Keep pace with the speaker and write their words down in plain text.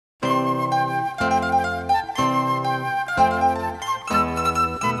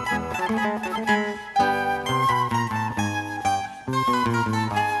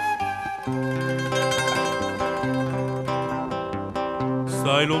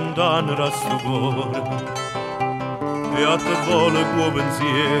lontano da sto cuore e a te vuole tuo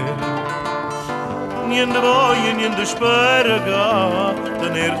pensiero. Niente voglio, niente spero che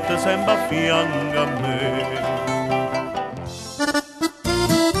tenerti sempre a fianco a me.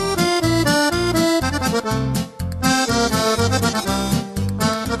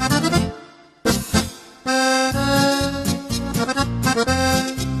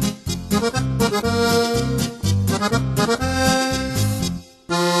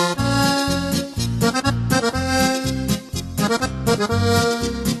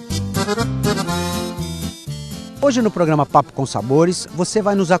 Hoje no programa Papo com Sabores, você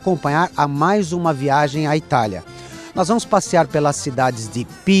vai nos acompanhar a mais uma viagem à Itália. Nós vamos passear pelas cidades de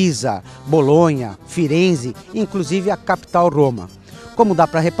Pisa, Bolonha, Firenze, inclusive a capital Roma. Como dá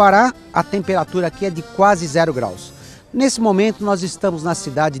para reparar, a temperatura aqui é de quase 0 graus. Nesse momento nós estamos na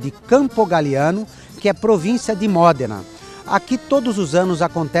cidade de Campogagliano, que é província de Modena. Aqui todos os anos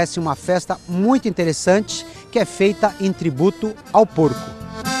acontece uma festa muito interessante que é feita em tributo ao porco.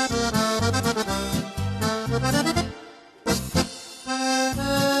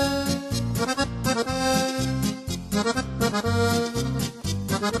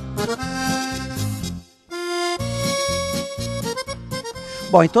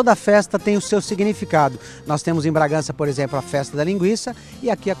 Bom, em toda festa tem o seu significado. Nós temos em Bragança, por exemplo, a festa da linguiça e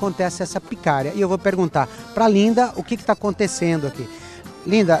aqui acontece essa picária. E eu vou perguntar para Linda o que está acontecendo aqui.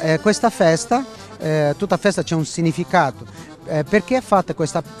 Linda, questa festa, tutta festa c'è un significato. Perché è fatta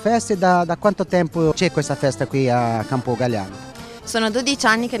questa festa e da quanto tempo c'è questa festa qui a Campogagliano? Sono 12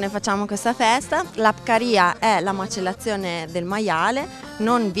 anni che noi facciamo questa festa. La pcaria è la macellazione del maiale,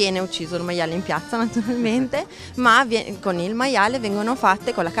 non viene ucciso il maiale in piazza naturalmente, ma con il maiale vengono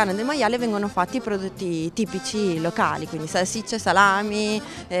fatte, con la carne del maiale vengono fatti i prodotti tipici locali, quindi salsicce, salami,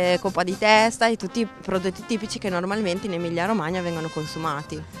 coppa di testa e tutti i prodotti tipici che normalmente in Emilia Romagna vengono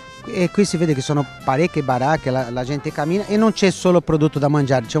consumati. E qui si vede che sono parecchie baracche, la gente cammina e non c'è solo prodotto da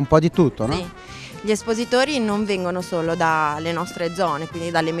mangiare, c'è un po' di tutto, no? Sì. Gli espositori non vengono solo dalle nostre zone, quindi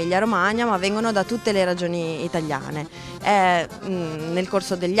dall'Emilia Romagna, ma vengono da tutte le regioni italiane. Nel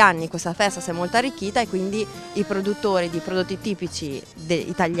corso degli anni questa festa si è molto arricchita e quindi i produttori di prodotti tipici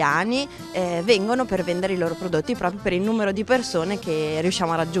italiani vengono per vendere i loro prodotti proprio per il numero di persone che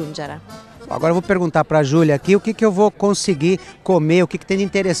riusciamo a raggiungere. Agora eu vou perguntar para a Júlia aqui o que eu vou conseguir comer, o que tem de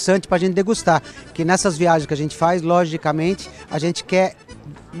interessante para a gente degustar. Que nessas viagens que a gente faz, logicamente, a gente quer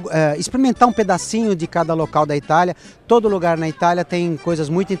experimentar um pedacinho de cada local da Itália. Todo lugar na Itália tem coisas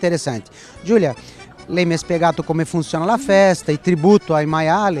muito interessanti. Giulia, lei mi ha spiegato come funziona la festa, il tributo ai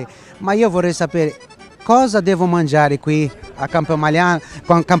maiali, ma io vorrei sapere cosa devo mangiare qui a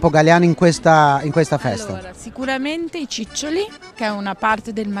Campogagliano in questa festa. Allora, sicuramente i ciccioli, che è una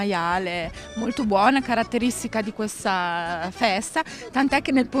parte del maiale molto buona, caratteristica di questa festa, tant'è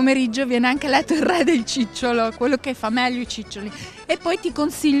che nel pomeriggio viene anche letto il re del cicciolo, quello che fa meglio i ciccioli. E poi ti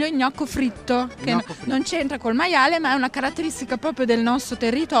consiglio il gnocco fritto, che non c'entra col maiale, ma è una caratteristica proprio del nostro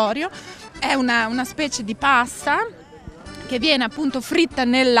territorio. È una specie di pasta che viene appunto fritta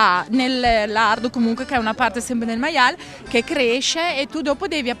nel lardo, comunque, che è una parte sempre del maiale, che cresce, e tu dopo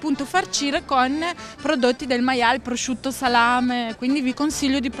devi appunto farcire con prodotti del maiale, prosciutto, salame, quindi vi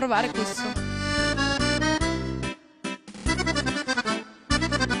consiglio di provare questo.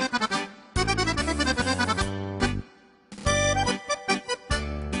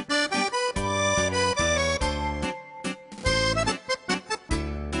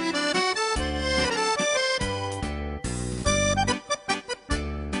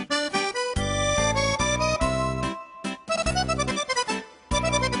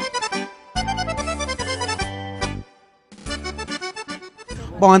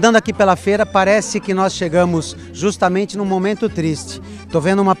 Bom, andando aqui pela feira, parece que nós chegamos justamente num momento triste. Estou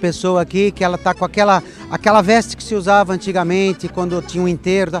vendo uma pessoa aqui que ela está com aquela veste que se usava antigamente, quando tinha um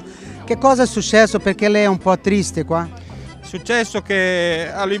enterro. Che cosa è successo? Perché lei è un po' triste qua? È successo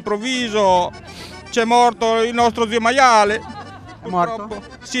che all'improvviso c'è morto il nostro zio maiale. È morto?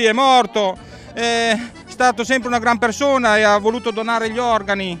 Sì, è morto. È stato sempre una gran persona e ha voluto donare gli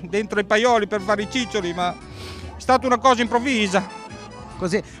organi dentro i paioli per fare i ciccioli, ma è stata una cosa improvvisa.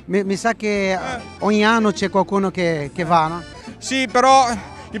 Così, mi sa che ogni anno c'è qualcuno che va, no? Sì, però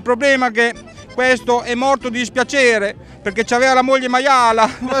il problema è che questo è morto di dispiacere, perché c'aveva la moglie maiala.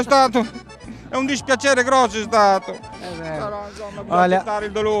 È un dispiacere grosso, è stato. Però insomma bisogna accettare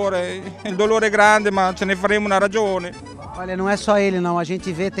il dolore è grande, ma ce ne faremo una ragione. Olha, não é só ele não, a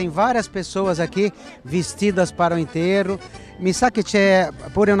gente vê, tem várias pessoas aqui vestidas para o enterro. Mi sa che c'è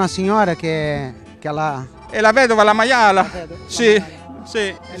pure una signora che ela... È la vedova, la maiala. Sì. Sì,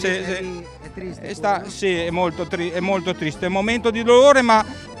 è triste. Sì, è molto triste, è un momento di dolore, ma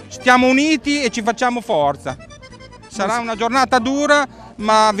stiamo uniti e ci facciamo forza. Sarà una giornata dura,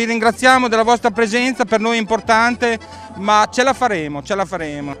 ma vi ringraziamo della vostra presenza, per noi è importante, ma ce la faremo, ce la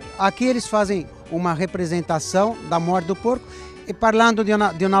faremo. Aqui eles fazem uma representação da morte do porco e parlando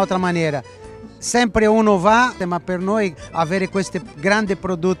de un'altra maneira. Sempre uno va, ma per noi avere questi grandi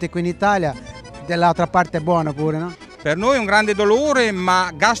prodotti qui in Italia, dall'altra parte è buono pure, no? Per noi è un grande dolore, ma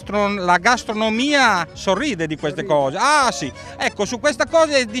la gastronomia sorride di queste cose. Ah sì, ecco, su questa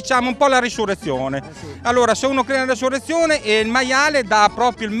cosa è, diciamo, un po' la risurrezione. Allora, se uno crede nella risurrezione, e il maiale dà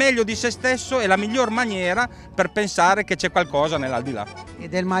proprio il meglio di se stesso, è la miglior maniera per pensare che c'è qualcosa nell'aldilà. E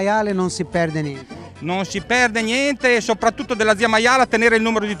del maiale non si perde niente. Non si perde niente, e soprattutto della zia maiala tenere il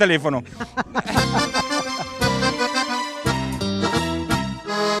numero di telefono.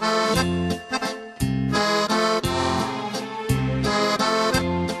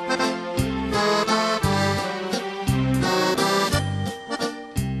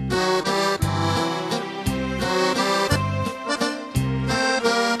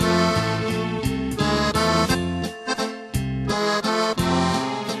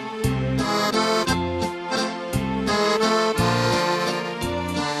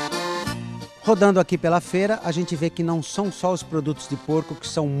 Rodando aqui pela feira, a gente vê que não são só os produtos de porco que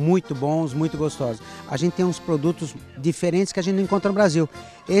são muito bons, muito gostosos. A gente tem uns produtos diferentes que a gente não encontra no Brasil.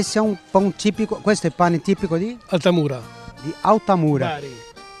 Esse é um pão típico, questo è pane tipico di? Altamura. Di Altamura. Bari.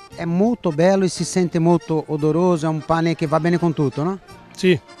 È molto bello e si sente molto odoroso, è un pane che va bene con tutto, no?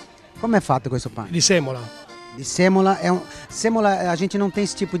 Sì, Come è fatto questo pane? di semola. De sêmola, sêmola, a gente não tem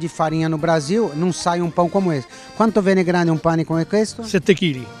esse tipo de farinha no Brasil, não sai um pão como esse. Quanto viene grande un pane come questo? 7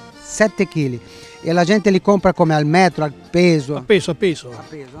 kg. 7 kg. E la gente li compra come al metro, al peso? A peso, a peso. A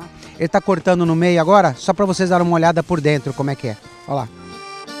peso, né? Ele está cortando no meio agora, só para vocês darem uma olhada por dentro como é que é. Olha lá.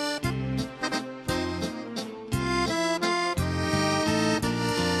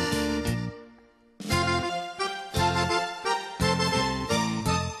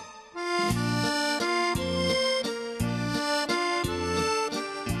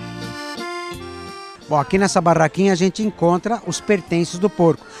 Bom, aqui nessa barraquinha a gente encontra os pertences do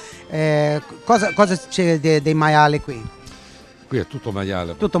porco. Cosa c'è dei maiali qui? Qui è tutto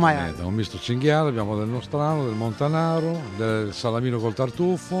maiale. Tutto maiale. È un misto cinghiale, abbiamo del nostrano, del montanaro, del salamino col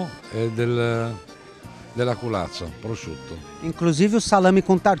tartufo e della culazza, prosciutto. Inclusive o salame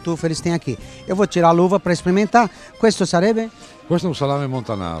com tartufo eles têm aqui. Eu vou tirar a luva para experimentar. Questo sarebbe? Questo è un salame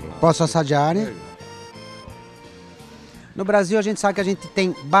montanaro. Posso assaggiare? No Brasil a gente sabe que a gente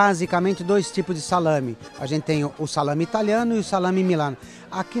tem basicamente dois tipos de salame. A gente tem o salame italiano e o salame milano.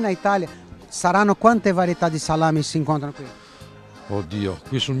 Aqui na Itália, saranno quante varietà di salami si incontrano qui? Oddio,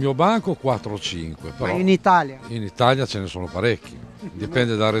 qui sul mio banco 4 o 5, però Ma in Italia? in Italia ce ne sono parecchi.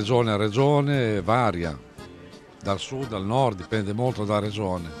 Dipende da regione a regione, varia. Dal sud al nord, dipende molto da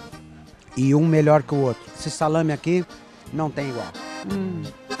regione. E um melhor que o outro. Esse salame aqui não tem igual.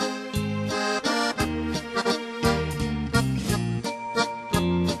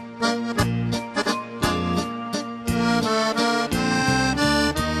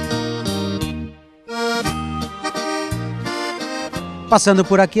 Passando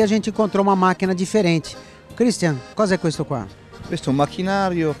por aqui a gente encontrou uma máquina differente. Christian, cos'è questo qua? Questo è un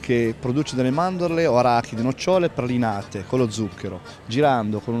macchinario che produce delle mandorle o arachidi, nocciole pralinate con lo zucchero.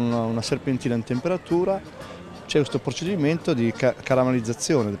 Girando con una serpentina in temperatura c'è questo procedimento di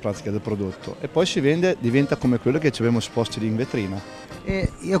caramellizzazione del prodotto e poi si vende, diventa come quello che ci abbiamo esposti lì in vetrina.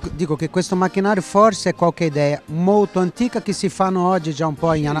 E io dico che questo macchinario forse è qualche idea molto antica che si fanno oggi già un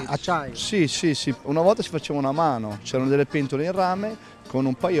po' in acciaio. Sì, una volta si faceva una mano, c'erano delle pentole in rame, con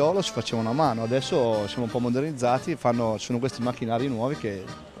un paiolo si faceva una mano, adesso siamo un po' modernizzati, sono questi macchinari nuovi che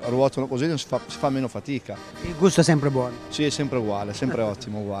ruotano così, si fa meno fatica. Il gusto è sempre buono. Sì, è sempre uguale, sempre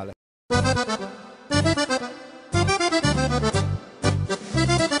ottimo, uguale.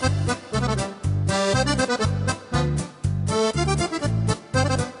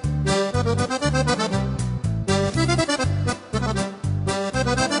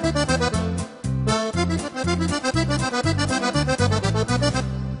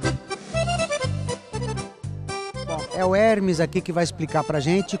 É o Hermes aqui que vai explicar pra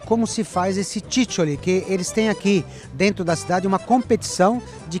gente como se faz esse ciccioli, que eles têm aqui dentro da cidade uma competição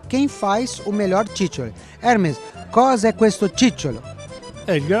de quem faz o melhor ciccioli. Hermes, cosa è questo cicciolo?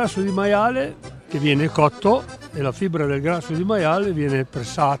 È il grasso di maiale che viene cotto e la fibra del grasso di maiale viene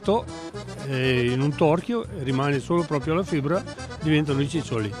pressato in un torchio e rimane solo proprio la fibra, diventano i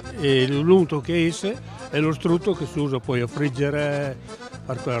ciccioli. E l'unto che esce è lo strutto che si usa poi a friggere,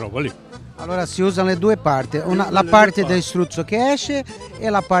 fare quella roba lì. Allora si usano le due parti, la parte del struzzo che esce e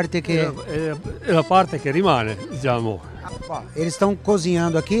la parte che... E la parte che rimane, diciamo. Ó, eles estão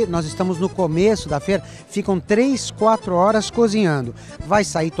cozinhando aqui, nós estamos no começo da feira, ficam 3, 4 horas cozinhando. Vai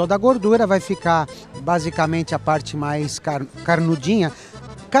sair toda a gordura, vai ficar basicamente a parte mais carnudinha.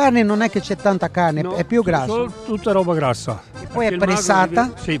 Carne non è che c'è tanta carne, No, è più grasso. Solo tutta roba grassa. Poi è Perché il magro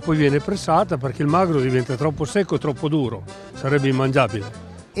pressata? Sì, poi viene pressata perché il magro diventa troppo secco e troppo duro, sarebbe immangiabile.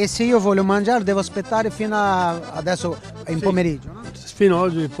 E se io voglio mangiare devo aspettare fino a adesso in Sì. pomeriggio, no? Fino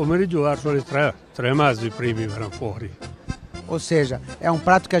ad oggi pomeriggio verso le 3 e mezzo i primi verranno fuori. Ou seja, é um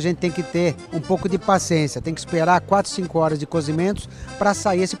prato que a gente tem que ter um pouco de paciência, tem que esperar 4, 5 horas de cozimento para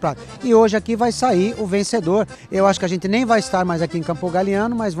sair esse prato. E hoje aqui vai sair o vencedor. Eu acho que a gente nem vai estar mais aqui em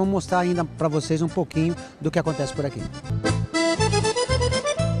Campogagliano, mas vamos mostrar ainda para vocês um pouquinho do que acontece por aqui.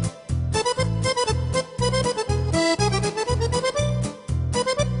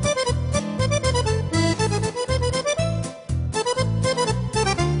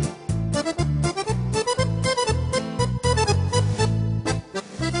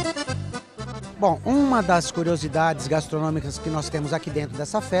 Bom, uma das curiosidades gastronômicas que nós temos aqui dentro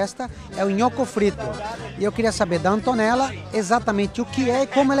dessa festa é o nhoco frito. E eu queria saber da Antonella exatamente o que é e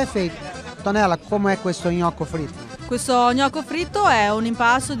como ele é feito. Antonella, como é questo gnocco fritto? Questo gnocco fritto è un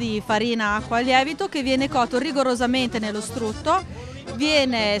impasto di farina, acqua e lievito che viene cotto rigorosamente nello strutto.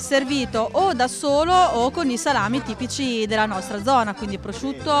 Viene servito o da solo o con i salami tipici della nostra zona, quindi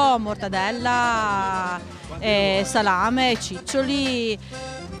prosciutto, mortadella, salame, ciccioli.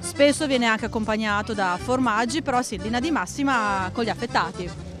 Spesso viene anche accompagnato da formaggi, però sì, in linea di massima con gli affettati.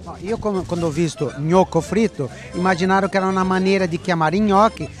 Io quando ho visto gnocco fritto, immaginarono che era una maniera di chiamare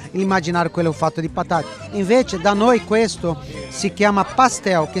gnocchi, immaginarono quello fatto di patate. Invece da noi questo si chiama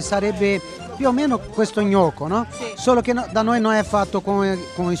pastel, che sarebbe più o meno questo gnocco, no? Sì. Solo che da noi non è fatto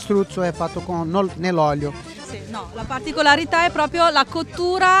con struzzo, è fatto nell'olio. Sì, no, la particolarità è proprio la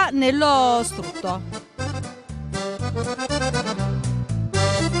cottura nello strutto.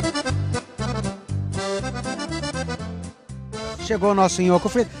 Chegou o nosso nhoco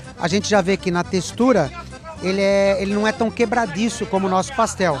frito. A gente já vê que na textura ele não é tão quebradiço como o nosso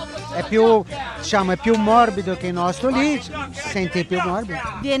pastel. É più morbido che il nostro lì, sente più morbido.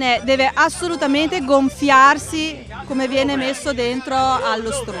 Deve assolutamente gonfiarsi come viene messo dentro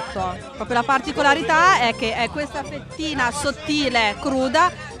allo strutto. Proprio la particolarità è che è questa fettina sottile,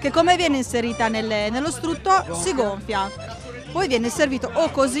 cruda, che come viene inserita nello strutto si gonfia. Poi viene servito o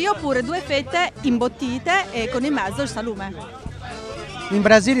così oppure 2 fette imbottite e con in mezzo il salume. In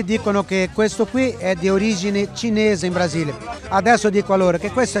Brasile dicono che questo qui è di origine cinese in Brasile. Adesso dico a loro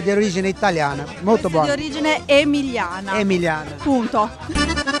che questo è di origine italiana. Molto buono. Di origine emiliana. Emiliana. Punto.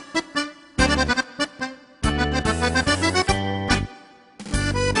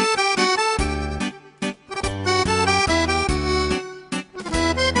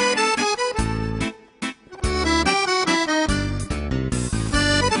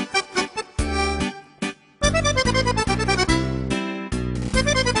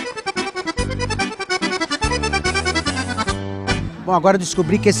 Bom, agora eu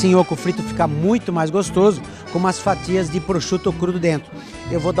descobri que esse nhoco frito fica muito mais gostoso com umas fatias de prosciutto crudo dentro.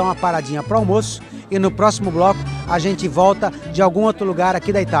 Eu vou dar uma paradinha para o almoço e no próximo bloco a gente volta de algum outro lugar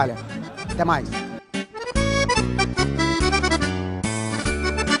aqui da Itália. Até mais!